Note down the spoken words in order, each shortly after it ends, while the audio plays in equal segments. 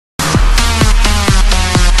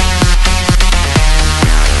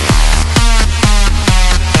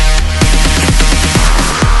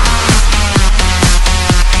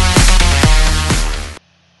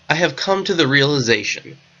have come to the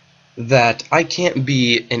realization that I can't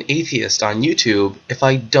be an atheist on YouTube if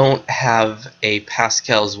I don't have a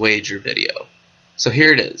Pascal's wager video. So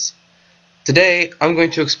here it is. Today I'm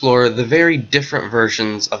going to explore the very different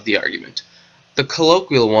versions of the argument. The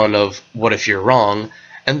colloquial one of what if you're wrong,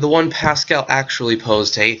 and the one Pascal actually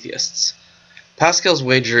posed to atheists. Pascal's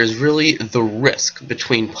wager is really the risk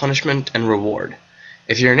between punishment and reward.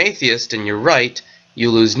 If you're an atheist and you're right,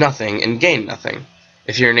 you lose nothing and gain nothing.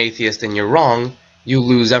 If you're an atheist and you're wrong, you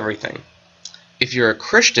lose everything. If you're a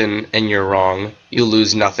Christian and you're wrong, you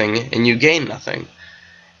lose nothing and you gain nothing.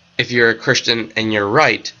 If you're a Christian and you're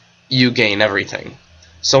right, you gain everything.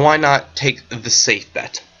 So why not take the safe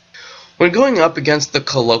bet? When going up against the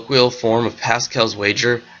colloquial form of Pascal's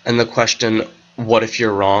wager and the question, what if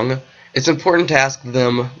you're wrong, it's important to ask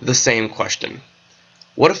them the same question.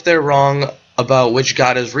 What if they're wrong about which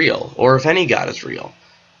God is real, or if any God is real?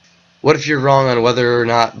 What if you're wrong on whether or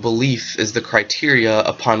not belief is the criteria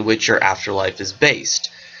upon which your afterlife is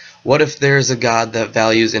based? What if there's a God that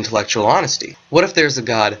values intellectual honesty? What if there's a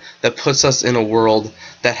God that puts us in a world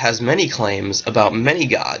that has many claims about many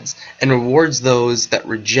gods and rewards those that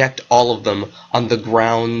reject all of them on the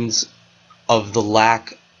grounds of the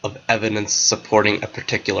lack of evidence supporting a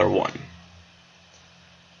particular one?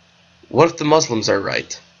 What if the Muslims are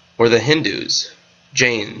right, or the Hindus,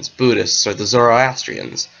 Jains, Buddhists, or the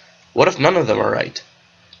Zoroastrians? What if none of them are right?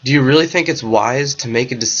 Do you really think it's wise to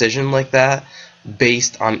make a decision like that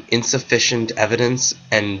based on insufficient evidence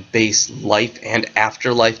and base life and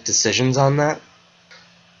afterlife decisions on that?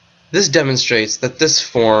 This demonstrates that this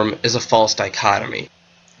form is a false dichotomy.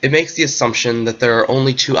 It makes the assumption that there are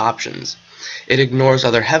only two options. It ignores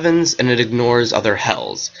other heavens and it ignores other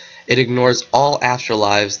hells. It ignores all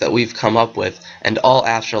afterlives that we've come up with and all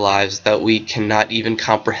afterlives that we cannot even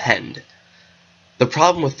comprehend. The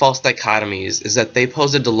problem with false dichotomies is that they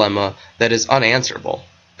pose a dilemma that is unanswerable.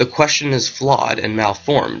 The question is flawed and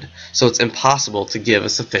malformed, so it's impossible to give a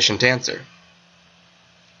sufficient answer.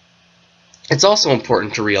 It's also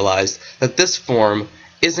important to realize that this form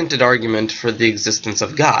isn't an argument for the existence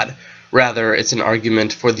of God. Rather, it's an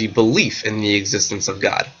argument for the belief in the existence of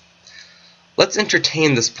God. Let's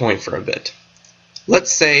entertain this point for a bit.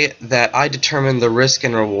 Let's say that I determine the risk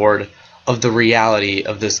and reward of the reality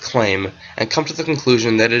of this claim and come to the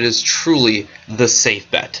conclusion that it is truly the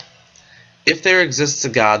safe bet. If there exists a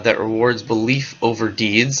God that rewards belief over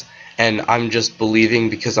deeds, and I'm just believing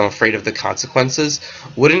because I'm afraid of the consequences,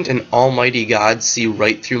 wouldn't an almighty God see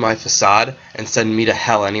right through my facade and send me to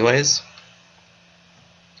hell anyways?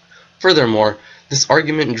 Furthermore, this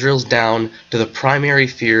argument drills down to the primary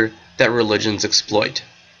fear that religions exploit,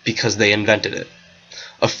 because they invented it.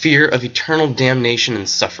 A fear of eternal damnation and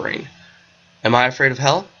suffering. Am I afraid of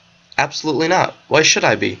hell? Absolutely not. Why should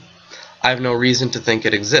I be? I have no reason to think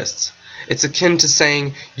it exists. It's akin to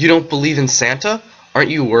saying, you don't believe in Santa?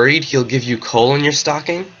 Aren't you worried he'll give you coal in your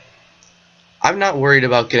stocking? I'm not worried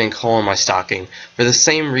about getting coal in my stocking for the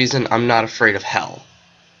same reason I'm not afraid of hell.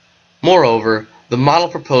 Moreover, the model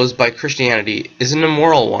proposed by Christianity is an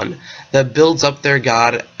immoral one that builds up their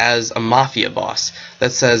God as a mafia boss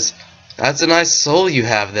that says, that's a nice soul you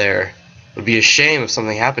have there. It would be a shame if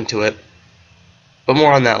something happened to it. But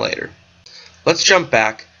more on that later. Let's jump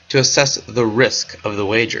back to assess the risk of the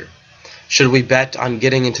wager. Should we bet on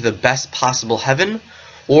getting into the best possible heaven,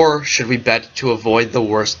 or should we bet to avoid the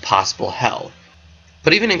worst possible hell?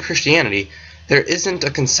 But even in Christianity, there isn't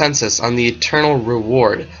a consensus on the eternal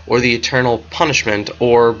reward or the eternal punishment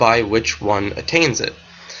or by which one attains it.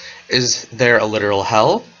 Is there a literal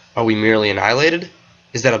hell? Are we merely annihilated?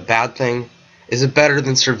 Is that a bad thing? Is it better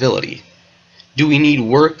than servility? Do we need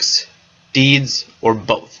works, deeds, or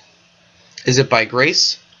both? Is it by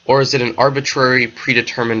grace, or is it an arbitrary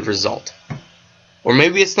predetermined result? Or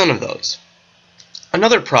maybe it's none of those.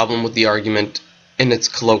 Another problem with the argument in its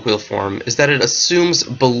colloquial form is that it assumes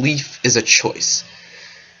belief is a choice.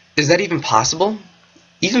 Is that even possible?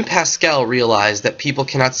 Even Pascal realized that people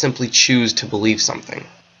cannot simply choose to believe something.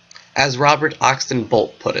 As Robert Oxton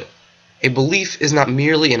Bolt put it, a belief is not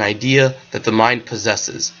merely an idea that the mind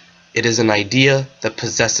possesses, it is an idea that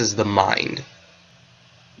possesses the mind.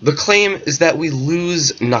 The claim is that we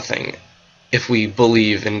lose nothing if we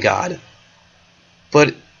believe in God.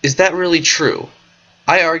 But is that really true?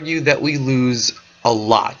 I argue that we lose a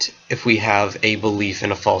lot if we have a belief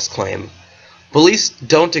in a false claim. Beliefs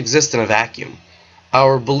don't exist in a vacuum.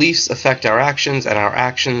 Our beliefs affect our actions, and our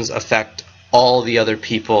actions affect all the other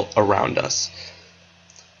people around us.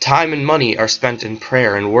 Time and money are spent in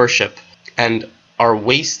prayer and worship, and are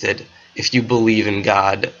wasted if you believe in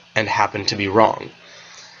God and happen to be wrong.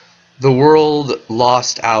 The world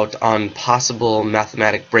lost out on possible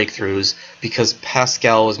mathematic breakthroughs because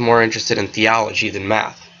Pascal was more interested in theology than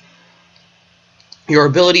math. Your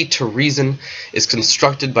ability to reason is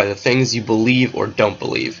constructed by the things you believe or don't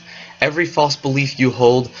believe. Every false belief you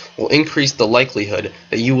hold will increase the likelihood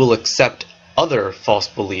that you will accept other false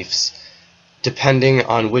beliefs. Depending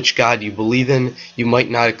on which God you believe in, you might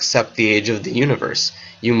not accept the age of the universe.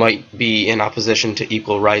 You might be in opposition to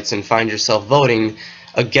equal rights and find yourself voting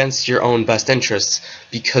against your own best interests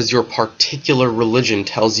because your particular religion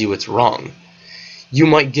tells you it's wrong. You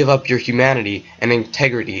might give up your humanity and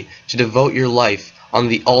integrity to devote your life on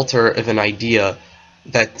the altar of an idea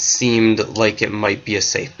that seemed like it might be a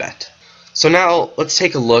safe bet. So now let's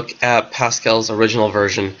take a look at Pascal's original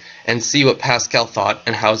version and see what Pascal thought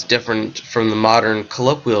and how it's different from the modern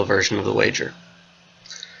colloquial version of the wager.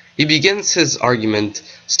 He begins his argument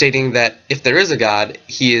stating that if there is a God,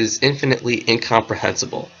 he is infinitely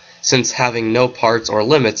incomprehensible. Since having no parts or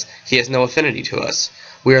limits, he has no affinity to us.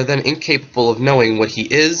 We are then incapable of knowing what he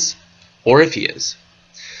is or if he is.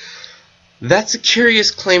 That's a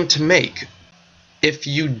curious claim to make. If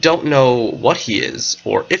you don't know what he is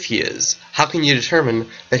or if he is, how can you determine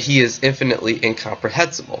that he is infinitely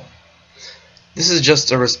incomprehensible? This is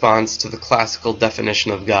just a response to the classical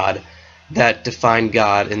definition of God that defined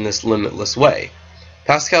God in this limitless way.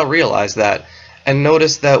 Pascal realized that and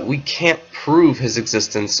noticed that we can't prove his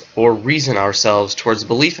existence or reason ourselves towards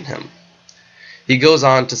belief in him. He goes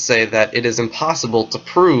on to say that it is impossible to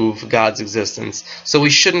prove God's existence, so we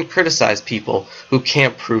shouldn't criticize people who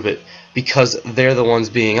can't prove it because they're the ones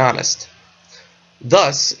being honest.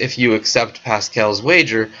 Thus, if you accept Pascal's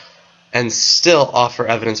wager and still offer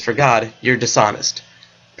evidence for God, you're dishonest.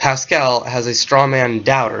 Pascal has a strawman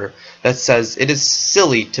doubter that says it is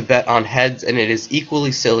silly to bet on heads and it is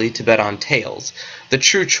equally silly to bet on tails. The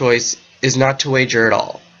true choice is not to wager at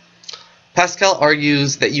all. Pascal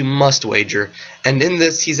argues that you must wager, and in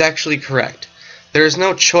this he's actually correct. There is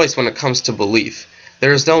no choice when it comes to belief.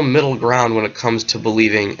 There is no middle ground when it comes to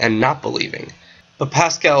believing and not believing. But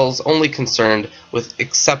Pascal's only concerned with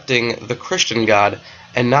accepting the Christian God,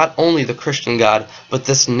 and not only the Christian God, but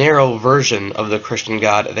this narrow version of the Christian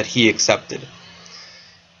God that he accepted.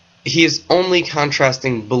 He is only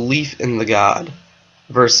contrasting belief in the God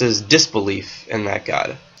versus disbelief in that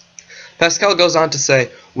God. Pascal goes on to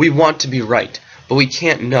say, we want to be right, but we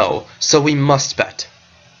can't know, so we must bet.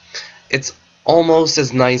 It's almost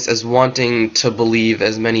as nice as wanting to believe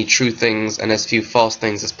as many true things and as few false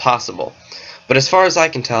things as possible. But as far as I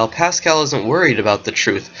can tell, Pascal isn't worried about the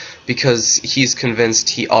truth because he's convinced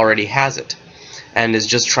he already has it, and is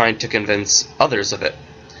just trying to convince others of it.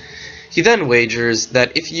 He then wagers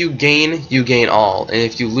that if you gain all, and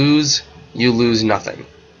if you lose nothing.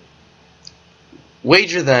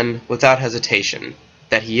 Wager then, without hesitation,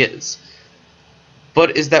 that he is.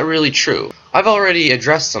 But is that really true? I've already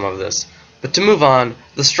addressed some of this, but to move on,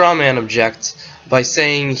 the straw man objects by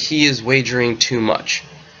saying he is wagering too much.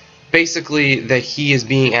 Basically, that he is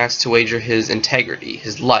being asked to wager his integrity,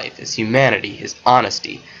 his life, his humanity, his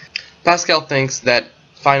honesty. Pascal thinks that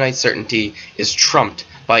finite certainty is trumped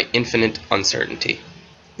by infinite uncertainty.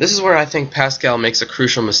 This is where I think Pascal makes a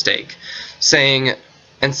crucial mistake, saying,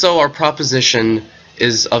 and so our proposition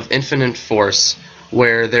is of infinite force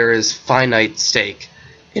where there is finite stake,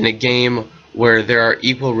 in a game where there are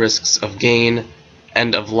equal risks of gain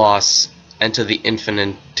and of loss, and to the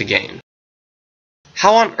infinite to gain.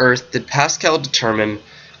 How on earth did Pascal determine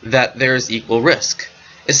that there is equal risk?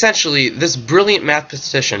 Essentially, this brilliant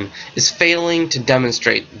mathematician is failing to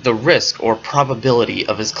demonstrate the risk or probability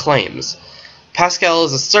of his claims. Pascal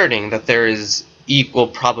is asserting that there is equal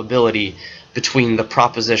probability between the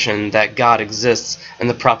proposition that God exists and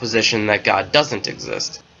the proposition that God doesn't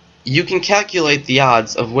exist. You can calculate the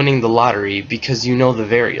odds of winning the lottery because you know the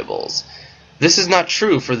variables. This is not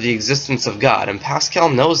true for the existence of God, and Pascal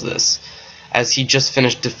knows this, as he just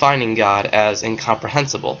finished defining God as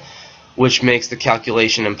incomprehensible, which makes the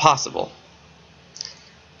calculation impossible.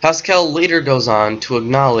 Pascal later goes on to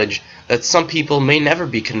acknowledge that some people may never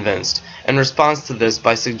be convinced, and responds to this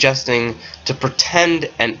by suggesting to pretend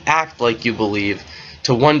and act like you believe,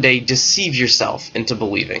 to one day deceive yourself into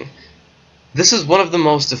believing. This is one of the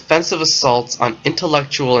most offensive assaults on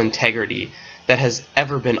intellectual integrity that has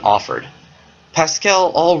ever been offered.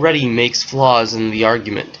 Pascal already makes flaws in the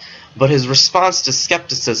argument, but his response to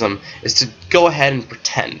skepticism is to go ahead and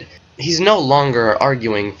pretend. He's no longer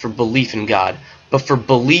arguing for belief in God, but for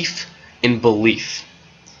belief in belief.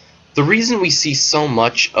 The reason we see so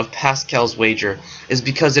much of Pascal's wager is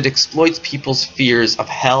because it exploits people's fears of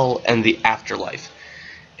hell and the afterlife.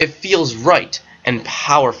 It feels right and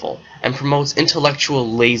powerful and promotes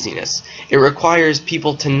intellectual laziness. It requires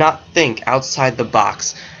people to not think outside the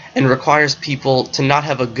box and requires people to not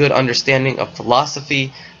have a good understanding of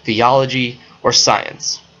philosophy, theology, or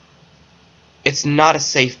science. It's not a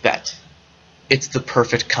safe bet. It's the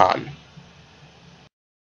perfect con.